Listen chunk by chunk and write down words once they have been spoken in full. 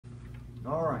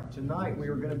All right, tonight we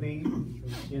are going to be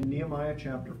in Nehemiah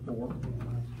chapter 4.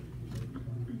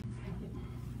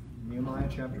 Nehemiah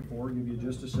chapter 4. I'll give you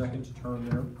just a second to turn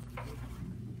there.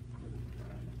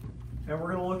 And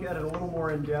we're going to look at it a little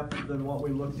more in depth than what we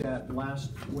looked at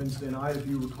last Wednesday night. If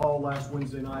you recall, last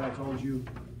Wednesday night I told you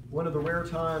one of the rare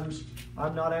times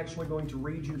I'm not actually going to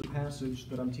read you the passage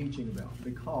that I'm teaching about,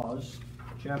 because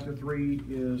chapter 3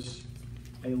 is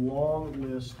a long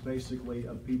list, basically,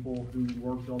 of people who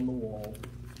worked on the wall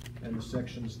and the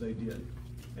sections they did.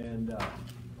 And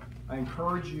I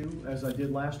encourage you, as I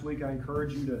did last week, I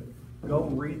encourage you to go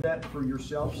and read that for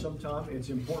yourself sometime. It's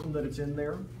important that it's in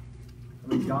there. I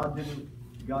mean, God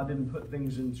didn't put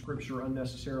things in Scripture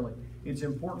unnecessarily. It's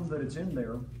important that it's in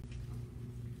there,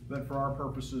 but for our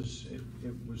purposes,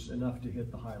 it was enough to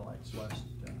hit the highlights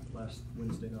last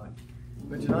Wednesday night.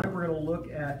 But tonight we're going to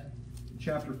look at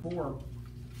chapter 4,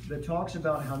 that talks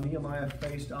about how Nehemiah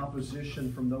faced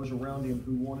opposition from those around him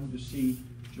who wanted to see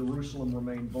Jerusalem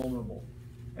remain vulnerable.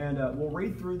 And we'll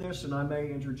read through this, and I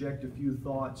may interject a few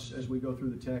thoughts as we go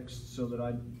through the text so that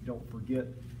I don't forget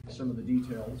some of the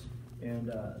details. And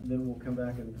then we'll come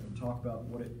back and talk about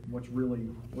what's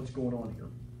going on here.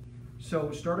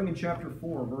 So starting in chapter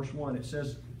 4, verse 1, it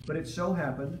says, "But it so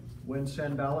happened, when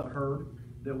Sanballat heard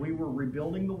that we were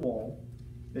rebuilding the wall,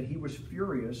 that he was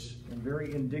furious and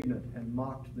very indignant and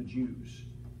mocked the Jews.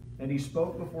 And he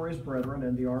spoke before his brethren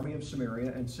and the army of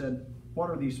Samaria and said, 'What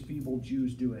are these feeble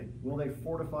Jews doing? Will they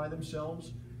fortify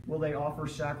themselves? Will they offer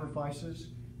sacrifices?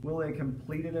 Will they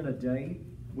complete it in a day?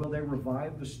 Will they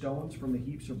revive the stones from the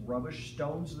heaps of rubbish,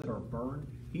 stones that are burned?'"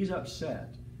 He's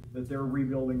upset that they're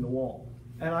rebuilding the wall.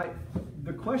 And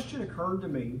the question occurred to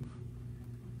me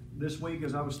this week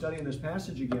as I was studying this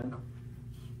passage again.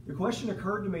 The question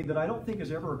occurred to me that I don't think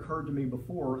has ever occurred to me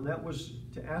before, and that was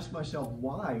to ask myself,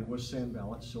 why was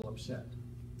Sanballat so upset?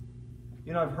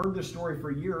 You know, I've heard this story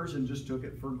for years and just took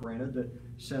it for granted that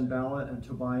Sanballat and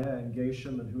Tobiah and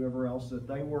Geshem and whoever else, that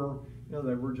they were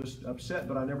just upset,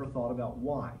 but I never thought about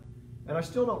why. And I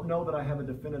still don't know that I have a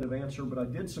definitive answer, but I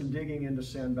did some digging into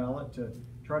Sanballat to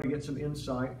try to get some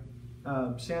insight.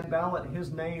 Sanballat,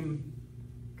 his name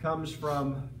comes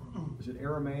from, is it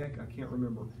Aramaic? I can't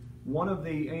remember. One of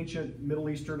the ancient Middle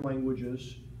Eastern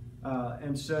languages,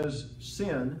 and says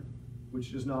sin,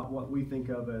 which is not what we think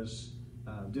of as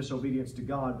disobedience to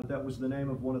God, but that was the name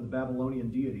of one of the Babylonian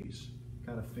deities.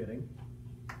 Kind of fitting.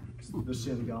 The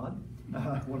sin god,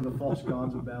 one of the false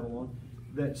gods of Babylon.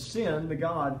 That sin, the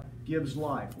god, gives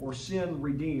life, or sin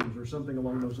redeems, or something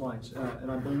along those lines.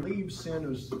 And I believe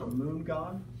sin is a moon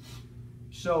god.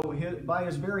 So by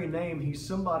his very name, he's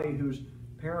somebody whose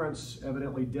parents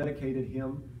evidently dedicated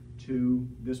him to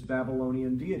this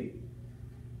Babylonian deity.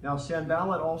 Now,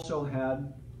 Sanballat also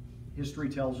had, history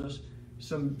tells us,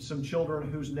 some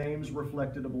children whose names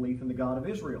reflected a belief in the God of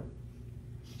Israel.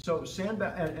 So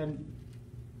Sanballat, and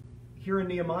here in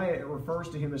Nehemiah, it refers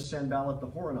to him as Sanballat the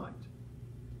Horonite.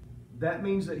 That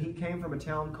means that he came from a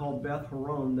town called Beth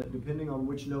Horon that, depending on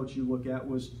which notes you look at,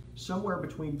 was somewhere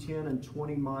between 10 and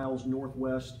 20 miles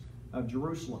northwest of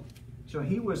Jerusalem. So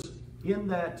he was in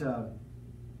that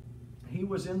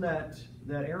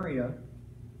area,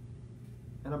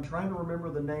 and I'm trying to remember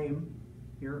the name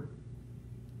here.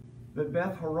 But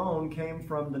Beth Horon came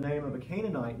from the name of a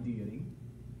Canaanite deity,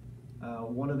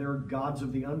 one of their gods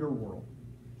of the underworld.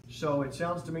 So it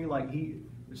sounds to me like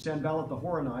Sanballat the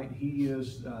Horonite,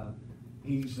 he's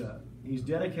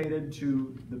dedicated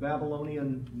to the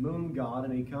Babylonian moon god,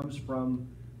 and he comes from,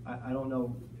 I don't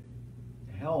know,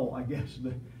 hell, I guess,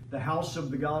 the house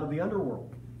of the god of the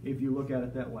underworld, if you look at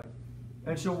it that way.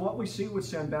 And so what we see with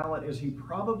Sanballat is he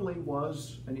probably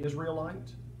was an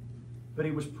Israelite, but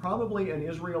he was probably an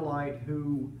Israelite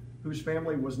whose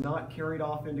family was not carried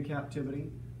off into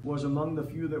captivity, was among the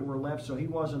few that were left, so he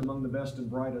wasn't among the best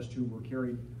and brightest who were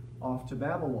carried off to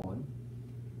Babylon.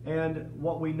 And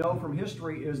what we know from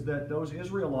history is that those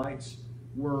Israelites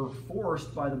were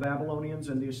forced by the Babylonians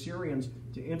and the Assyrians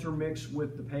to intermix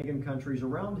with the pagan countries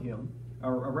around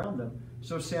them.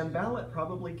 So Sanballat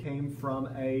probably came from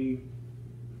a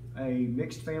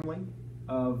mixed family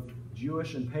of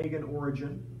Jewish and pagan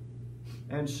origin.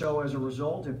 And so as a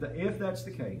result, if that's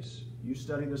the case, you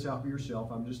study this out for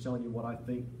yourself. I'm just telling you what I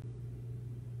think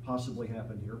possibly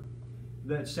happened here.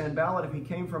 That Sanballat, if he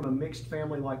came from a mixed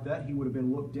family like that, he would have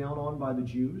been looked down on by the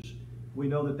Jews. We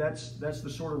know that that's the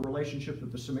sort of relationship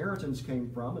that the Samaritans came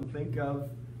from, and think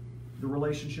of the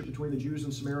relationship between the Jews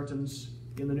and Samaritans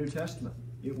in the New Testament.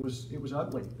 It was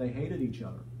ugly. They hated each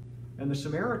other. And the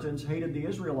Samaritans hated the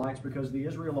Israelites because the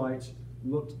Israelites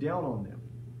looked down on them.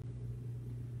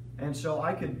 And so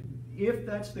if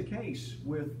that's the case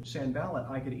with Sanballat,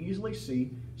 I could easily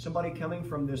see somebody coming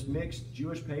from this mixed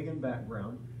Jewish pagan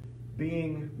background,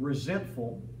 being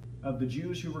resentful of the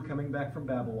Jews who were coming back from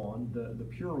Babylon, the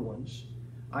pure ones.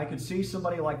 I could see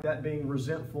somebody like that being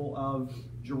resentful of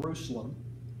Jerusalem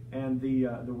and the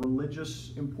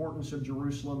religious importance of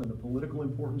Jerusalem and the political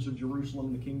importance of Jerusalem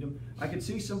in the kingdom. I could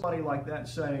see somebody like that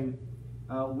saying,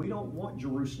 we don't want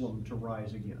Jerusalem to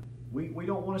rise again. We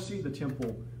don't want to see the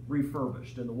temple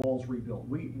refurbished and the walls rebuilt.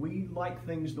 We like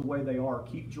things the way they are.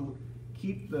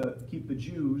 Keep the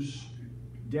Jews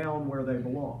down where they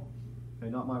belong. Okay,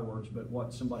 not my words, but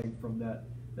what somebody from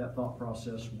that thought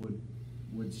process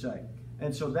would say.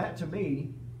 And so that, to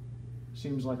me,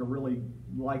 seems like a really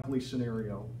likely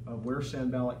scenario of where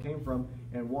Sanballat came from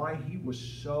and why he was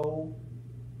so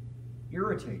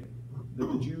irritated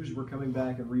that the Jews were coming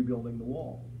back and rebuilding the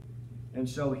wall. And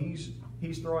so he's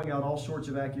throwing out all sorts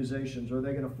of accusations. Are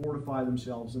they going to fortify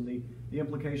themselves? And the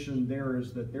implication there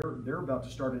is that they're about to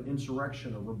start an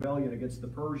insurrection, a rebellion against the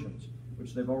Persians,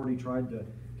 which they've already tried to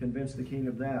convince the king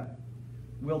of that.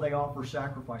 Will they offer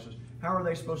sacrifices? How are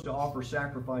they supposed to offer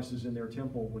sacrifices in their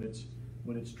temple when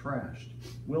it's trashed?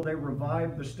 Will they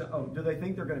revive the do they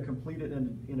think they're going to complete it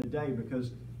in a day?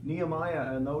 Because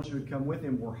Nehemiah and those who had come with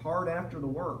him were hard after the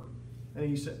work. And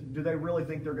he said, do they really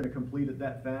think they're going to complete it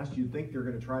that fast? You'd think they're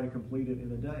going to try to complete it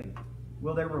in a day.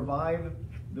 Will they revive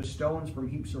the stones from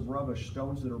heaps of rubbish,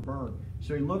 stones that are burned?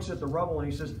 So he looks at the rubble and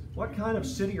he says, what kind of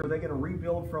city are they going to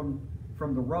rebuild from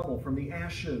the rubble, from the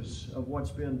ashes of what's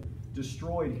been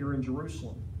destroyed here in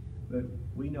Jerusalem? But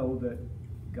we know that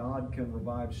God can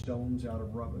revive stones out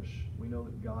of rubbish. We know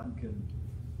that God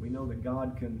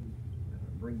can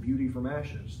bring beauty from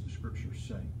ashes, the scriptures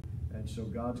say. And so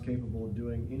God's capable of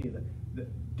doing any of that.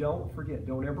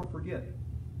 Don't ever forget.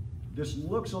 This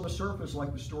looks on the surface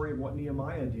like the story of what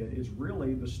Nehemiah did. It's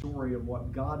really the story of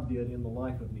what God did in the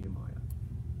life of Nehemiah.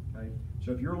 Okay?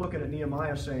 So if you're looking at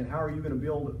Nehemiah saying, how are you going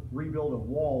to rebuild a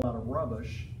wall out of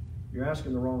rubbish? You're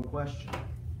asking the wrong question.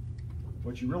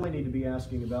 What you really need to be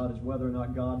asking about is whether or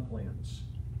not God plans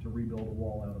to rebuild a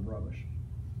wall out of rubbish.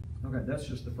 Okay, that's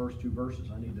just the first two verses.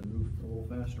 I need to move a little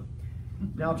faster.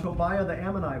 Now Tobiah the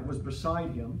Ammonite was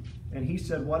beside him, and he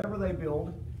said, whatever they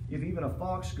build, if even a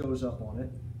fox goes up on it,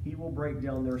 he will break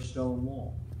down their stone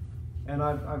wall. And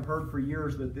I've heard for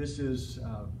years that this is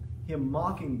him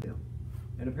mocking them.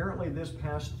 And apparently this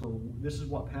is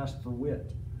what passed for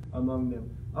wit among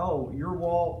them. Oh, your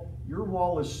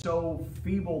wall is so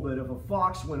feeble that if a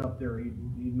fox went up there,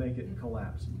 he'd make it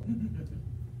collapse.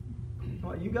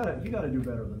 Well, you gotta do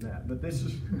better than that. But this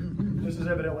is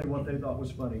evidently what they thought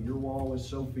was funny. Your wall is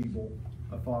so feeble,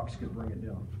 a fox could bring it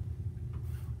down.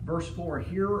 Verse 4,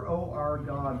 hear, O our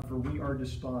God, for we are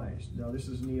despised. Now this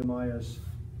is Nehemiah's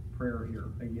prayer here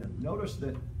again. Notice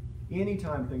that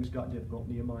anytime things got difficult,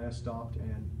 Nehemiah stopped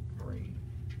and prayed.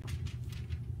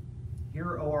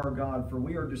 Hear, O our God, for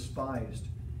we are despised.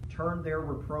 Turn their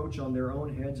reproach on their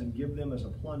own heads and give them as a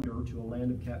plunder to a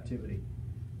land of captivity.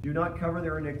 Do not cover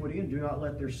their iniquity, and do not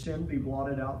let their sin be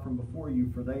blotted out from before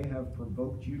you, for they have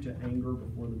provoked you to anger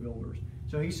before the builders.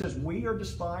 So he says, we are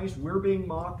despised, we're being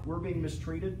mocked, we're being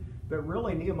mistreated. But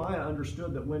really, Nehemiah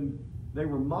understood that when they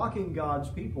were mocking God's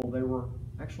people, they were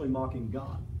actually mocking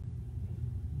God.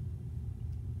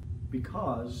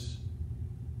 Because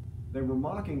they were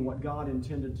mocking what God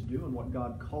intended to do and what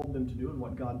God called them to do and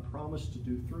what God promised to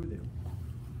do through them.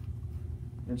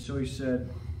 And so he said,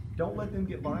 don't let them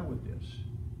get by with this.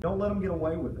 Don't let them get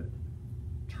away with it.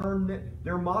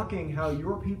 They're mocking how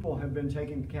your people have been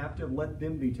taken captive. Let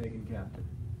them be taken captive.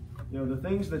 You know, the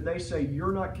things that they say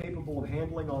you're not capable of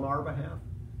handling on our behalf.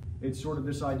 It's sort of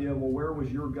this idea, well, where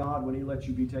was your God when he let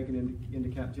you be taken into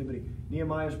captivity?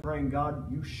 Nehemiah's praying,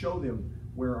 God, you show them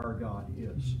where our God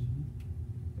is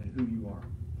and who you are.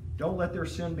 Don't let their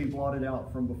sin be blotted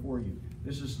out from before you.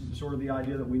 This is sort of the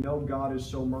idea that we know God is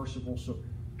so merciful. So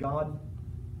God,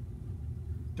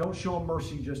 don't show them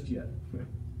mercy just yet.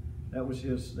 That was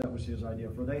his idea.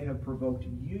 For they have provoked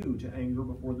you to anger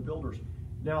before the builders.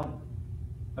 Now,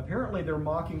 apparently they're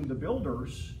mocking the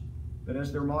builders, but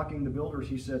as they're mocking the builders,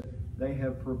 he said, they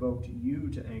have provoked you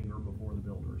to anger before the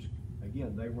builders.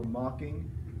 Again, they were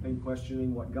mocking and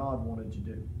questioning what God wanted to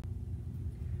do.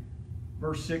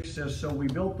 Verse 6 says, so we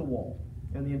built the wall,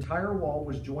 and the entire wall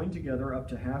was joined together up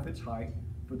to half its height,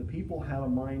 for the people had a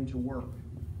mind to work.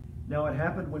 Now it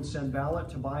happened when Sanballat,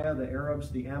 Tobiah, the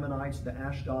Arabs, the Ammonites, the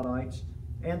Ashdodites,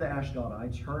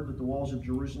 heard that the walls of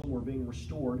Jerusalem were being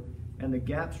restored, and the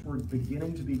gaps were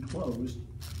beginning to be closed,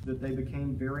 that they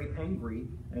became very angry,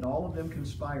 and all of them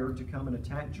conspired to come and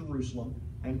attack Jerusalem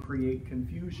and create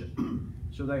confusion.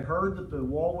 So they heard that the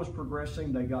wall was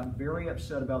progressing. They got very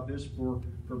upset about this for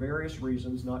various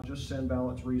reasons, not just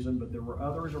Sanballat's reason, but there were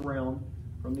others around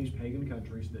from these pagan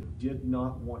countries that did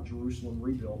not want Jerusalem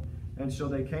rebuilt. And so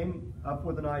they came up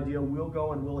with an idea: we'll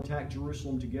go and we'll attack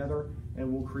Jerusalem together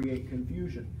and we'll create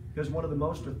confusion. Because one of the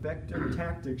most effective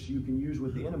tactics you can use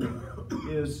with the enemy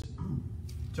is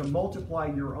to multiply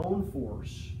your own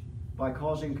force by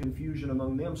causing confusion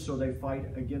among them so they fight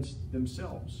against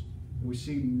themselves. And we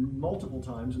see multiple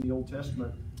times in the Old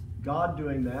Testament God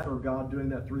doing that, or God doing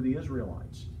that through the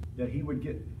Israelites. That he would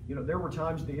get, there were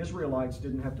times the Israelites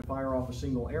didn't have to fire off a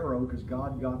single arrow because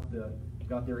God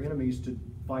got their enemies to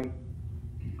fight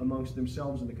amongst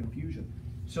themselves in the confusion.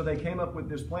 So they came up with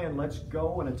this plan: let's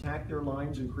go and attack their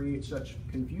lines and create such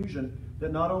confusion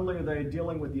that not only are they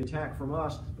dealing with the attack from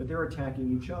us, but they're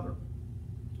attacking each other.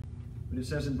 But it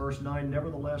says in verse 9,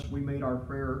 nevertheless, we made our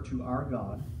prayer to our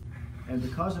God, and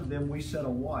because of them we set a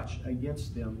watch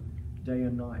against them day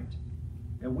and night.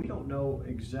 And we don't know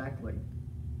exactly.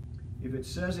 If it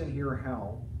says in here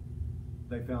how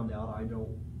they found out, I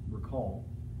don't recall.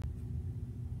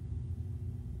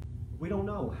 We don't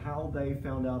know how they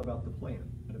found out about the plan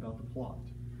and about the plot.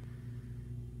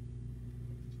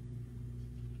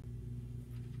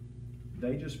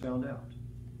 They just found out.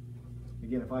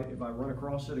 Again, if I run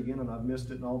across it again and I've missed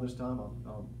it in all this time,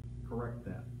 I'll correct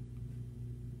that.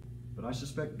 But I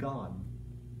suspect God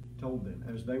told them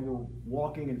as they were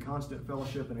walking in constant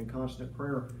fellowship and in constant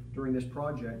prayer during this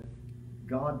project.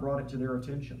 God brought it to their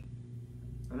attention.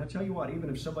 And I tell you what, even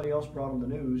if somebody else brought them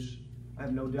the news, I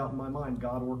have no doubt in my mind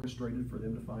God orchestrated for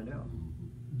them to find out.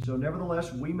 So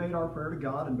nevertheless, we made our prayer to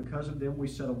God, and because of them we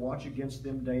set a watch against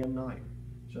them day and night.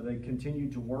 So they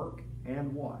continued to work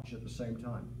and watch at the same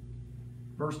time.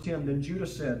 Verse 10, then Judah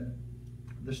said,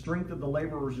 the strength of the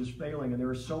laborers is failing, and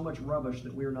there is so much rubbish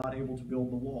that we are not able to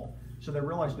build the wall. So they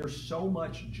realize there's so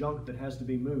much junk that has to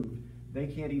be moved, they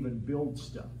can't even build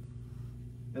stuff.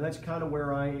 And that's kind of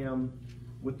where I am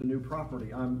with the new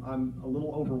property. I'm a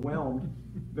little overwhelmed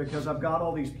because I've got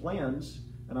all these plans,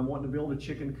 and I'm wanting to build a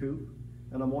chicken coop,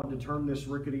 and I'm wanting to turn this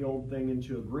rickety old thing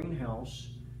into a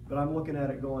greenhouse, but I'm looking at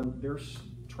it going, there's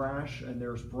trash and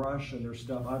there's brush and there's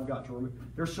stuff I've got to remove.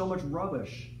 There's so much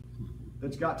rubbish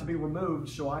that's got to be removed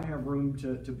so I have room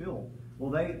to build. Well,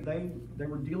 they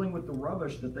were dealing with the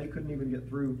rubbish that they couldn't even get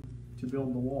through to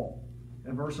build the wall.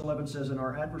 And verse 11 says, and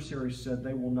our adversaries said,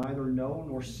 they will neither know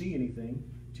nor see anything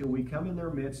till we come in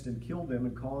their midst and kill them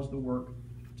and cause the work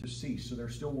to cease. So they're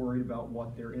still worried about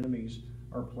what their enemies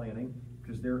are planning,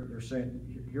 because they're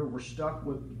saying, here we're stuck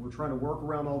with, we're trying to work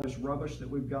around all this rubbish that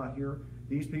we've got here.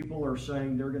 These people are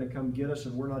saying they're going to come get us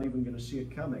and we're not even going to see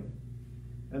it coming.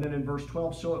 And then in verse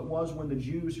 12, so it was when the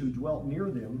Jews who dwelt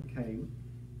near them came,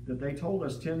 that they told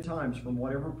us 10 times, from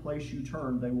whatever place you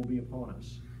turn, they will be upon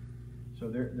us. So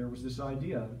there was this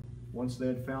idea, once they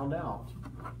had found out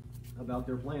about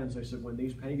their plans, they said, when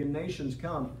these pagan nations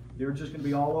come, they're just going to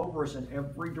be all over us, and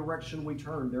every direction we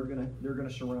turn, they're going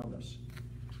to surround us.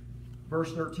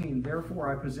 Verse 13,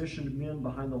 therefore I positioned men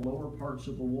behind the lower parts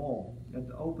of the wall at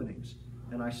the openings,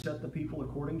 and I set the people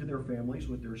according to their families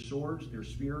with their swords, their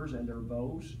spears, and their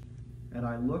bows. And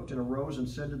I looked and arose and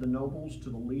said to the nobles, to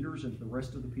the leaders, and to the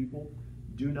rest of the people,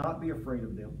 do not be afraid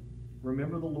of them.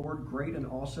 Remember the Lord great and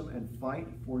awesome, and fight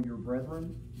for your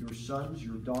brethren, your sons,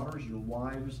 your daughters, your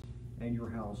wives, and your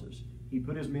houses. He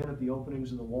put his men at the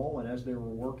openings of the wall, and as they were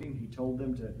working, he told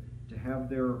them to have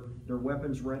their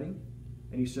weapons ready.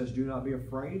 And he says, do not be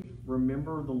afraid.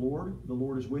 Remember the Lord. The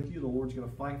Lord is with you. The Lord's going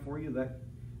to fight for you.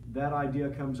 That idea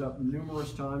comes up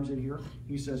numerous times in here.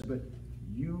 He says, but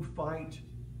you fight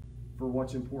for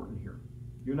what's important here.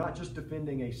 You're not just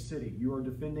defending a city. You are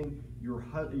defending your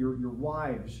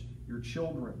wives, your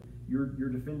children. You're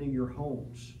defending your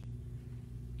homes.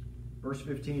 Verse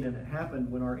 15, and it happened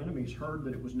when our enemies heard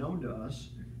that it was known to us,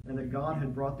 and that God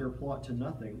had brought their plot to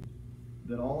nothing,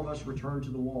 that all of us returned to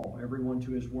the wall, everyone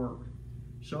to his work.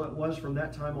 So it was from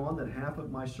that time on that half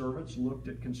of my servants worked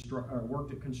at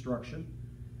construction,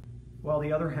 while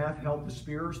the other half held the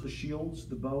spears, the shields,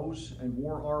 the bows, and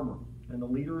wore armor. And the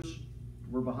leaders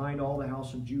were behind all the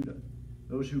house of Judah,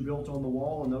 those who built on the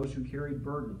wall and those who carried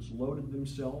burdens, loaded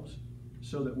themselves,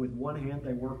 so that with one hand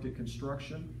they worked at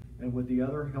construction, and with the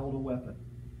other held a weapon.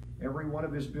 Every one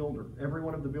of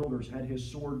the builders had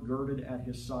his sword girded at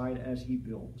his side as he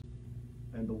built.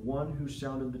 And the one who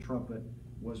sounded the trumpet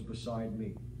was beside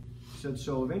me. He said,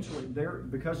 so eventually,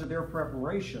 because of their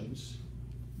preparations,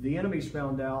 the enemies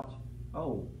found out,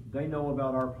 oh, they know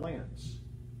about our plans.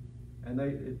 And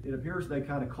it appears they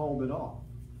kind of called it off.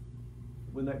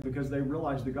 Because they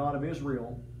realized the God of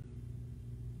Israel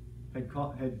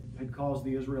had caused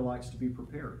the Israelites to be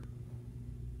prepared.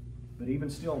 But even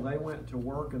still, they went to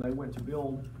work and they went to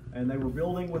build, and they were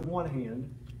building with one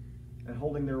hand and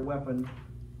holding their weapon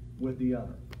with the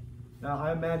other. Now,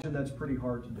 I imagine that's pretty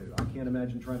hard to do. I can't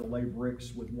imagine trying to lay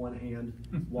bricks with one hand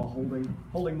while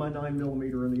holding my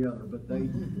 9mm in the other. But they,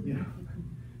 you know,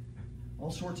 all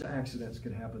sorts of accidents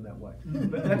could happen that way.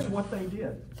 But that's what they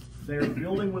did. They're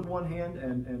building with one hand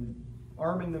and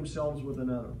arming themselves with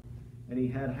another. And he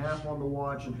had half on the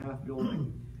watch and half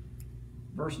building.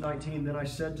 Verse 19, then I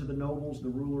said to the nobles, the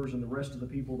rulers, and the rest of the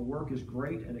people, the work is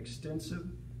great and extensive,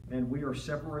 and we are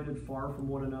separated far from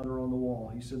one another on the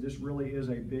wall. He said this really is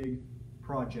a big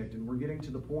project, and we're getting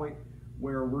to the point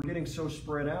where we're getting so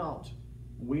spread out,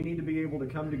 we need to be able to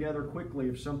come together quickly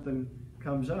if something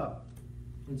comes up.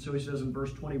 And so he says in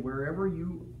verse 20, wherever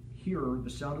you hear the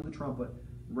sound of the trumpet,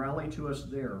 rally to us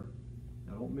there.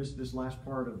 Now don't miss this last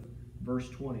part of verse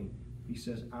 20. He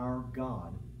says, our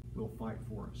God will fight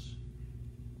for us.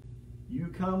 You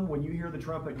come, when you hear the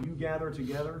trumpet, you gather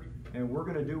together, and we're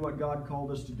going to do what God called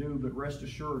us to do, but rest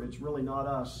assured, it's really not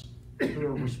us who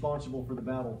are responsible for the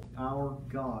battle. Our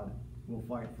God will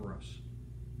fight for us.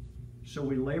 So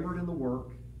we labored in the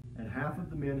work, and half of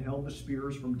the men held the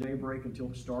spears from daybreak until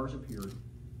the stars appeared.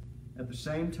 At the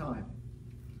same time,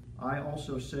 I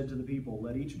also said to the people,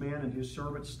 let each man and his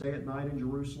servant stay at night in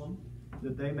Jerusalem,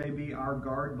 that they may be our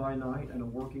guard by night and a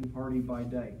working party by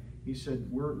day. He said,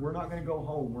 we're not going to go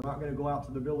home. We're not going to go out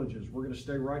to the villages. We're going to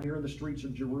stay right here in the streets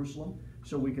of Jerusalem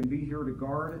so we can be here to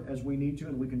guard as we need to,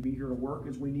 and we can be here to work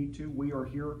as we need to. We are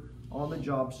here on the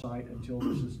job site until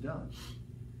this is done.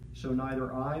 So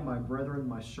neither I, my brethren,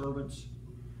 my servants,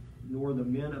 nor the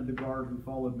men of the guard who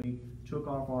followed me took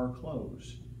off our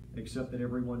clothes, except that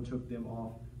everyone took them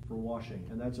off for washing.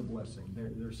 And that's a blessing.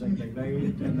 They're saying they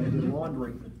bathed and they did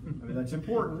laundry. I mean, that's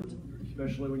important.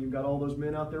 Especially when you've got all those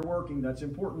men out there working, that's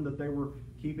important that they were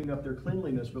keeping up their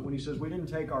cleanliness. But when he says we didn't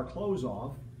take our clothes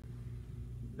off,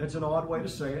 that's an odd way to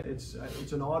say it. It's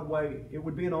an odd way. It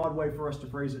would be an odd way for us to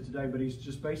phrase it today. But he's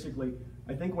just basically,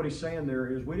 I think what he's saying there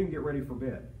is we didn't get ready for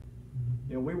bed.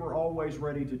 You know, we were always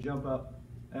ready to jump up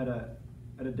at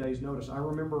a day's notice. I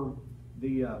remember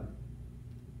the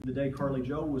day Carly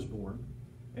Jo was born,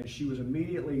 and she was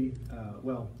immediately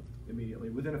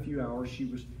within a few hours, she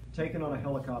was taken on a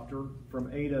helicopter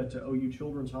from Ada to OU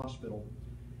Children's Hospital.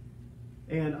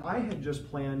 And I had just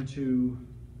planned to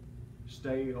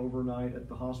stay overnight at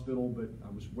the hospital, but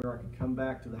I was where I could come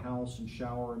back to the house and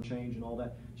shower and change and all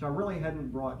that. So I really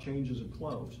hadn't brought changes of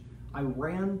clothes. I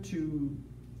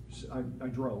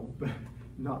drove, but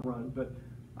not run, but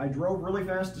I drove really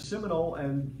fast to Seminole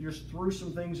and just threw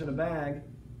some things in a bag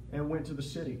and went to the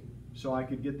city so I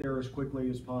could get there as quickly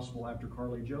as possible after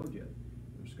Carly Jo did.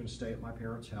 I was going to stay at my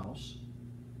parents' house.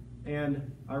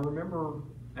 And I remember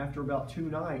after about 2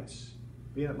 nights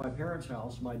being at my parents'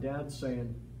 house, my dad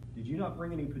saying, did you not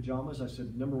bring any pajamas? I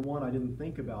said, number one, I didn't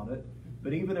think about it.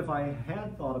 But even if I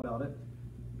had thought about it,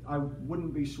 I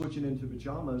wouldn't be switching into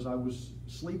pajamas. I was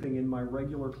sleeping in my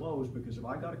regular clothes because if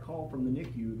I got a call from the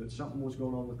NICU that something was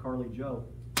going on with Carly Jo,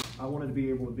 I wanted to be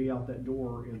able to be out that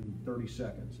door in 30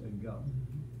 seconds and go.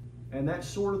 And that's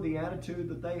sort of the attitude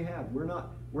that they had. We're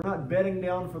not bedding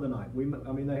down for the night.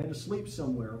 They had to sleep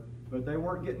somewhere, but they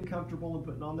weren't getting comfortable and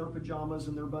putting on their pajamas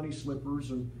and their bunny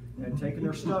slippers and taking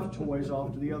their stuffed toys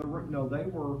off to the other room. No, they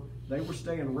were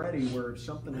staying ready where if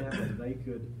something happened, they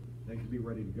could be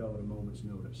ready to go at a moment's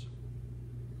notice.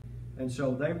 And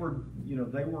so they were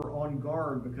on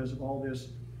guard because of all this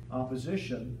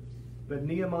opposition. But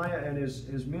Nehemiah and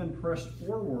his men pressed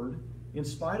forward in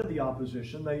spite of the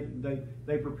opposition.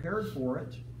 They prepared for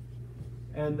it,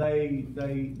 and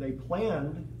they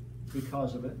planned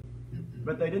because of it,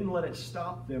 but they didn't let it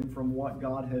stop them from what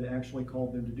God had actually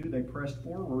called them to do. They pressed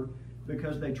forward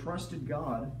because they trusted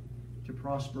God to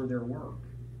prosper their work.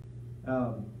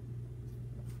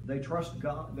 They trusted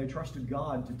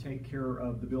God to take care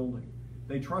of the building.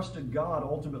 They trusted God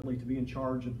ultimately to be in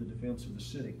charge of the defense of the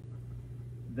city.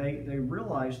 They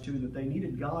realized too that they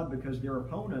needed God because their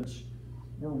opponents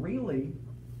were really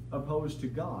opposed to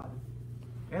God.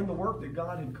 And the work that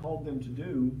God had called them to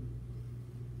do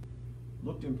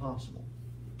looked impossible.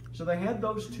 So they had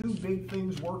those 2 big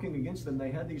things working against them. They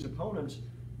had these opponents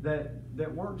that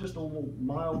weren't just a little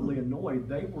mildly annoyed.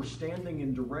 They were standing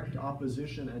in direct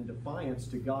opposition and defiance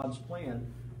to God's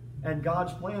plan. And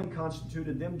God's plan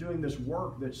constituted them doing this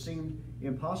work that seemed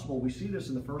impossible. We see this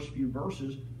in the first few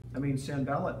verses.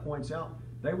 Sanballat points out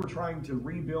they were trying to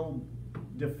rebuild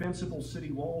defensible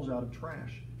city walls out of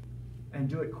trash and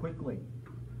do it quickly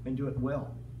and do it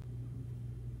well.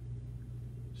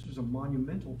 This was a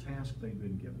monumental task they'd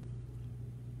been given.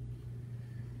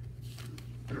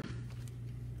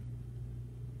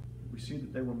 see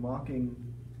that they were mocking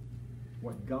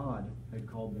what God had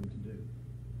called them to do.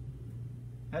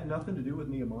 Had nothing to do with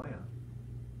Nehemiah.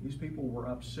 These people were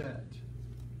upset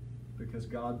because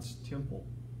God's temple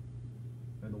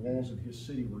and the walls of his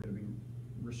city were going to be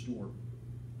restored.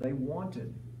 They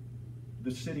wanted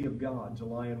the city of God to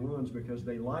lie in ruins because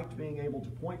they liked being able to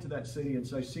point to that city and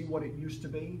say, see what it used to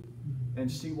be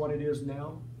and see what it is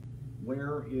now.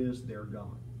 Where is their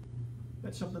God?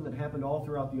 That's something that happened all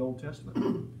throughout the Old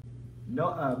Testament.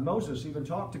 Moses even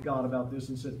talked to God about this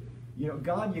and said, you know,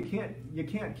 God, you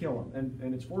can't kill them.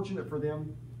 And it's fortunate for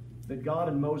them that God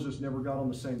and Moses never got on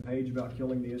the same page about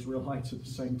killing the Israelites at the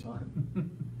same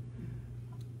time.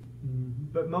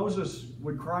 But Moses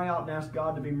would cry out and ask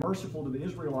God to be merciful to the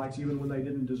Israelites even when they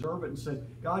didn't deserve it, and said,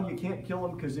 God, you can't kill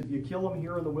them, because if you kill them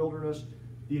here in the wilderness,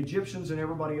 the Egyptians and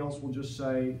everybody else will just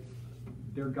say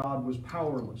their God was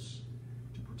powerless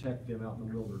to protect them out in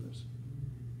the wilderness.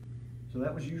 So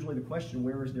that was usually the question,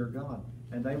 where is their God?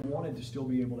 And they wanted to still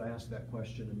be able to ask that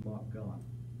question and mock God.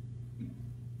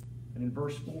 And in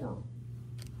verse 4,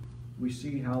 we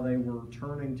see how they were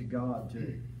turning to God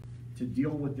to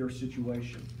deal with their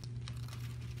situation.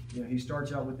 You know, he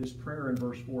starts out with this prayer in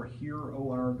verse 4, hear, O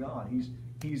our God.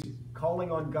 He's calling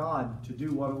on God to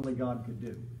do what only God could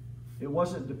do. It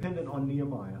wasn't dependent on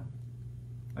Nehemiah.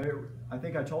 I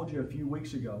think I told you a few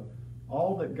weeks ago,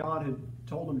 all that God had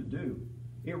told them to do,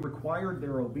 it required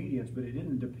their obedience, but it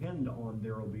didn't depend on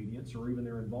their obedience or even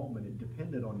their involvement. It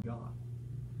depended on God.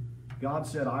 God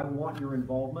said, I want your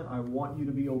involvement. I want you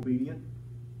to be obedient.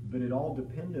 But it all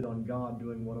depended on God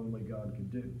doing what only God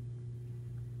could do.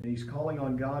 And he's calling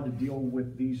on God to deal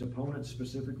with these opponents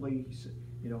specifically.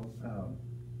 You know,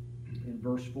 in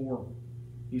verse 4,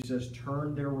 he says,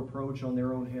 turn their reproach on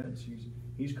their own heads.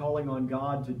 He's calling on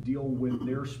God to deal with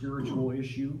their spiritual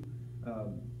issue,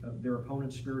 their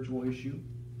opponent's spiritual issue.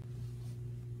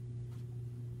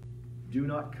 Do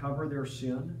not cover their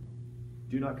sin.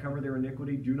 Do not cover their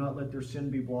iniquity. Do not let their sin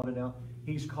be blotted out.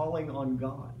 He's calling on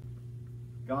God.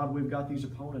 God, we've got these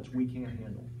opponents we can't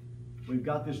handle. We've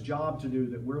got this job to do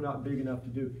that we're not big enough to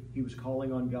do. He was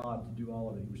calling on God to do all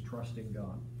of it. He was trusting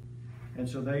God. And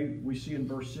so we see in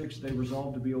verse 6, they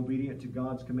resolved to be obedient to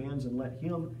God's commands and let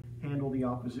him handle the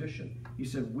opposition. He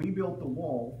said, we built the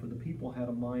wall, for the people had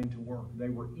a mind to work. They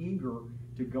were eager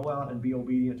to go out and be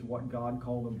obedient to what God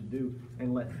called them to do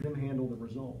and let him handle the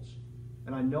results.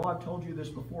 And I know I've told you this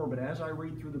before, but as I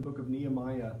read through the book of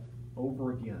Nehemiah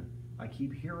over again, I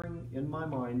keep hearing in my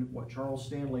mind what Charles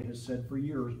Stanley has said for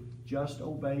years, just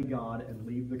obey God and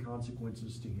leave the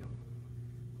consequences to him.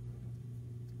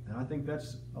 And I think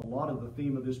that's a lot of the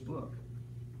theme of this book.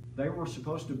 They were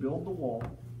supposed to build the wall,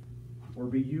 or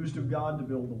be used of God to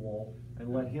build the wall,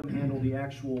 and let him handle the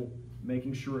actual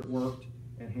making sure it worked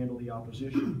and handle the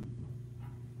opposition.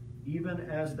 Even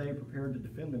as they prepared to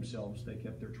defend themselves, they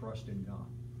kept their trust in God.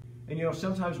 And you know,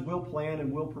 sometimes we'll plan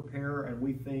and we'll prepare and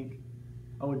we think,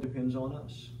 oh, it depends on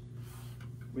us.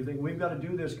 We think we've got to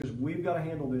do this because we've got to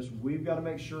handle this. We've got to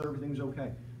make sure everything's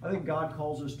okay. I think God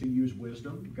calls us to use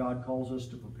wisdom. God calls us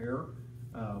to prepare.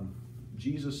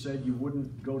 Jesus said you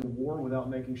wouldn't go to war without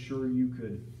making sure you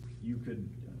could.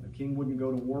 A king wouldn't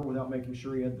go to war without making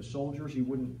sure he had the soldiers. He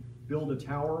wouldn't build a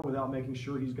tower without making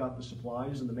sure he's got the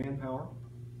supplies and the manpower.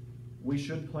 We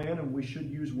should plan and we should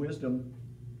use wisdom.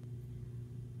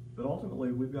 But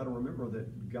ultimately, we've got to remember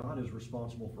that God is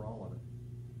responsible for all of it.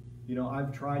 You know,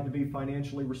 I've tried to be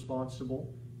financially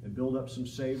responsible and build up some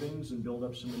savings and build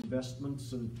up some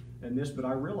investments and this, but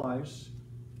I realize,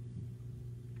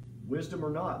 wisdom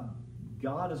or not,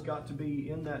 God has got to be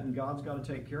in that, and God's got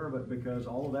to take care of it, because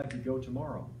all of that could go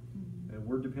tomorrow. And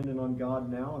we're dependent on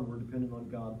God now, and we're dependent on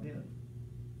God then.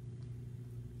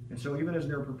 And so even as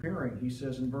they're preparing, he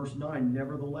says in verse 9,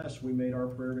 nevertheless, we made our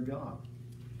prayer to God.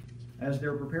 As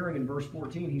they're preparing in verse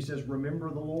 14, he says,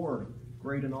 remember the Lord,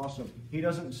 great and awesome. He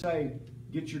doesn't say,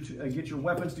 get your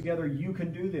weapons together, you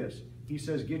can do this. He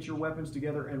says, get your weapons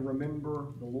together and remember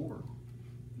the Lord,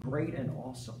 great and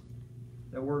awesome.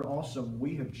 That word awesome,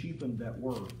 we have cheapened that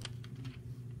word.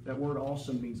 That word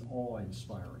awesome means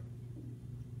awe-inspiring.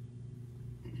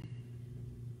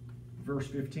 Verse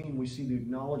 15, we see the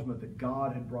acknowledgement that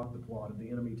God had brought the plot of the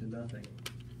enemy to nothing.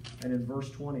 And in verse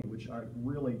 20, which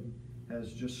really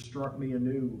has just struck me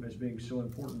anew as being so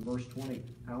important, verse 20,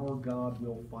 our God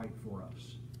will fight for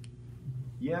us.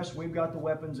 Yes, we've got the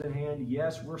weapons in hand.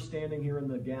 Yes, we're standing here in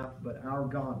the gap, but our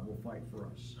God will fight for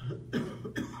us.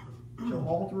 So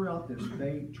all throughout this,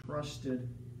 they trusted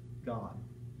God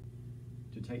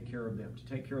to take care of them, to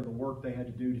take care of the work they had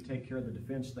to do, to take care of the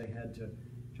defense they had to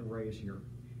raise here.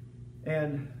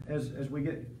 And as we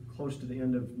get close to the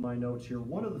end of my notes here,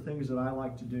 one of the things that I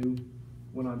like to do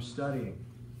when I'm studying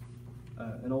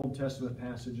an Old Testament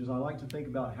passage is I like to think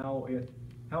about how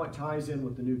it ties in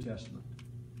with the New Testament,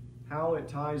 how it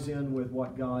ties in with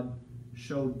what God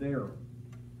showed there.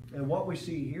 And what we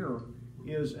see here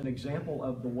is an example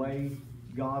of the way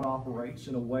God operates,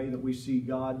 in a way that we see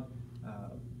God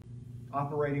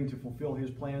operating to fulfill his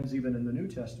plans even in the New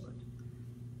Testament.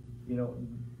 You know,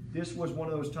 this was one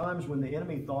of those times when the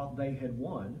enemy thought they had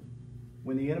won,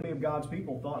 when the enemy of God's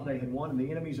people thought they had won, and the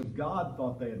enemies of God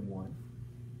thought they had won.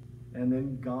 And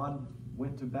then God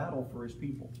went to battle for his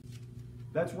people.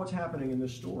 That's what's happening in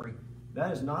this story.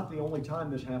 That is not the only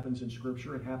time this happens in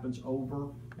Scripture. It happens over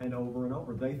and over and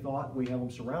over. They thought, we have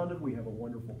them surrounded, we have a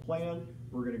wonderful plan,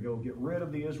 we're going to go get rid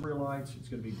of the Israelites, it's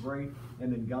going to be great.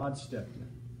 And then God stepped in,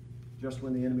 just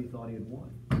when the enemy thought he had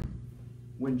won.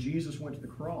 When Jesus went to the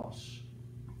cross,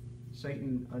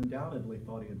 Satan undoubtedly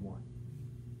thought he had won.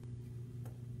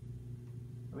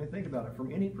 I mean, think about it.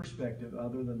 From any perspective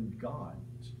other than God's,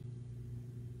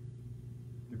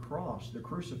 the cross, the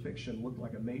crucifixion looked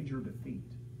like a major defeat.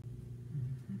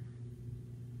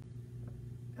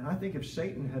 And I think if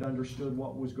Satan had understood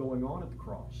what was going on at the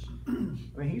cross, I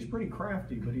mean, he's pretty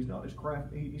crafty, but he's not as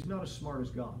crafty. He's not as smart as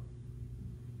God.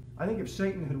 I think if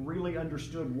Satan had really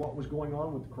understood what was going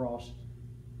on with the cross,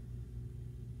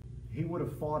 he would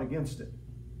have fought against it.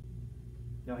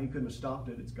 Now, he couldn't have stopped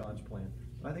it. It's God's plan.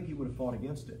 But I think he would have fought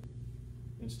against it.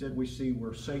 Instead, we see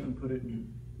where Satan put it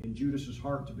in Judas's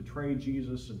heart to betray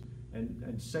Jesus,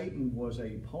 and Satan was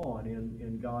a pawn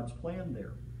in God's plan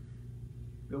there.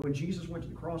 But when Jesus went to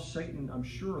the cross, Satan, I'm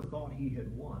sure, thought he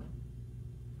had won.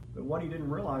 But what he didn't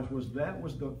realize was that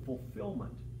was the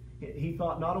fulfillment. He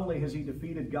thought not only has he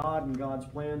defeated God and God's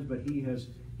plans, but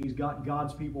he's got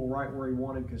God's people right where he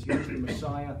wanted, because he's the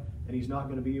Messiah, and he's not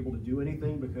going to be able to do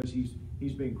anything because he's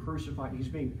being crucified. He's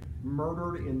being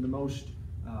murdered in the most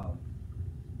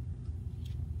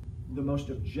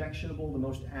objectionable, the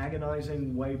most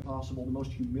agonizing way possible, the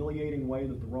most humiliating way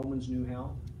that the Romans knew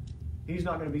how. He's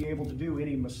not going to be able to do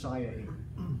any Messiah-ing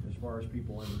as far as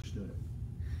people understood it.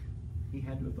 He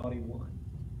had to have thought he won.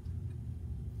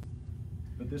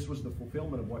 But this was the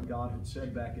fulfillment of what God had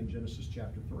said back in Genesis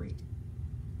chapter 3.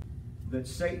 That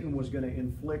Satan was going to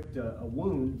inflict a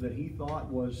wound that he thought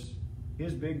was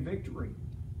his big victory.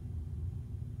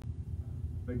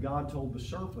 But God told the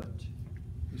serpent,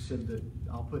 he said that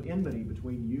I'll put enmity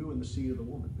between you and the seed of the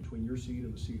woman, between your seed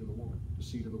and the seed of the woman. The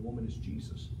seed of the woman is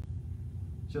Jesus.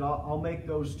 He said, I'll make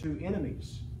those two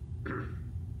enemies,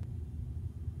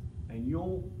 and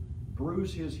you'll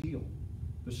bruise his heel.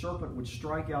 The serpent would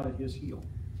strike out at his heel.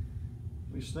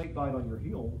 A snake bite on your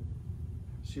heel,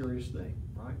 serious thing,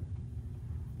 right?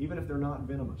 Even if they're not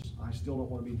venomous, I still don't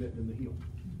want to be bitten in the heel.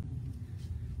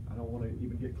 I don't want to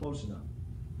even get close enough.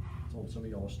 I told some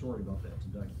of y'all a story about that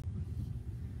today.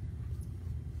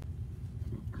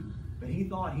 But he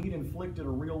thought he'd inflicted a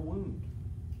real wound.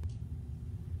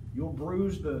 You'll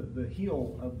bruise the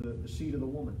heel of the seed of the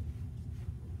woman.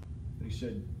 But he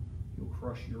said, he'll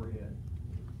crush your head.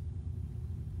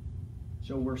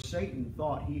 So where Satan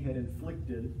thought he had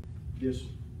inflicted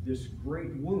this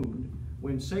great wound,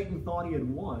 when Satan thought he had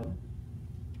won,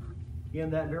 in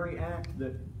that very act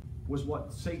that was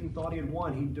what Satan thought he had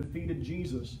won, he defeated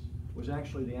Jesus, was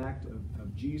actually the act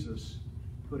of Jesus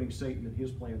putting Satan and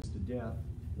his plans to death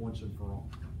once and for all.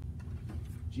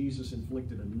 Jesus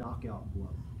inflicted a knockout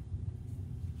blow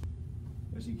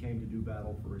as he came to do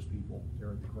battle for his people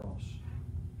there at the cross.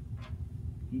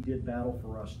 He did battle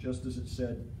for us just as it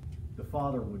said the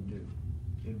Father would do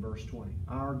in verse 20.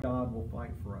 Our God will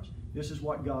fight for us. This is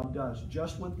what God does.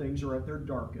 Just when things are at their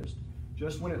darkest,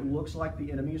 just when it looks like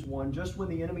the enemy is won, just when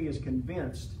the enemy is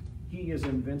convinced he is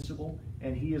invincible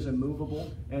and he is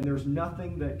immovable and there's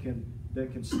nothing that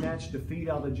can snatch defeat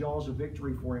out of the jaws of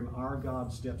victory for him, our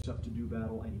God steps up to do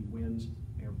battle and he wins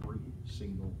every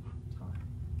single time.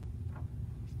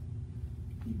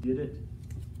 He did it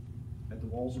at the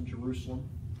walls of Jerusalem,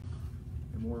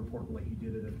 and more importantly, he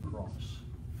did it at the cross,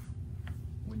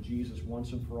 when Jesus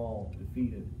once and for all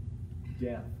defeated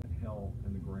death and hell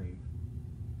and the grave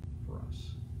for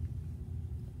us.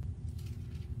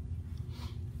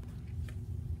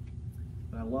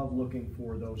 And I love looking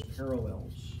for those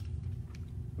parallels.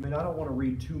 I mean, I don't want to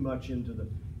read too much into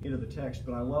the text,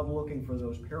 but I love looking for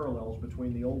those parallels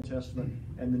between the Old Testament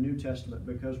and the New Testament,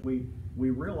 because we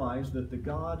realize that the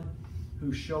God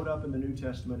who showed up in the New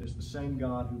Testament is the same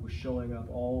God who was showing up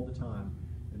all the time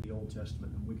in the Old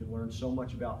Testament. And we can learn so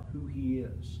much about who he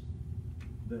is,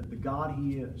 the God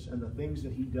he is, and the things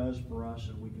that he does for us,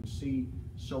 and we can see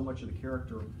so much of the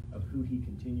character of who he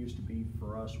continues to be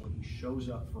for us when he shows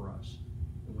up for us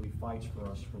and when he fights for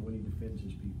us, for when he defends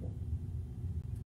his people.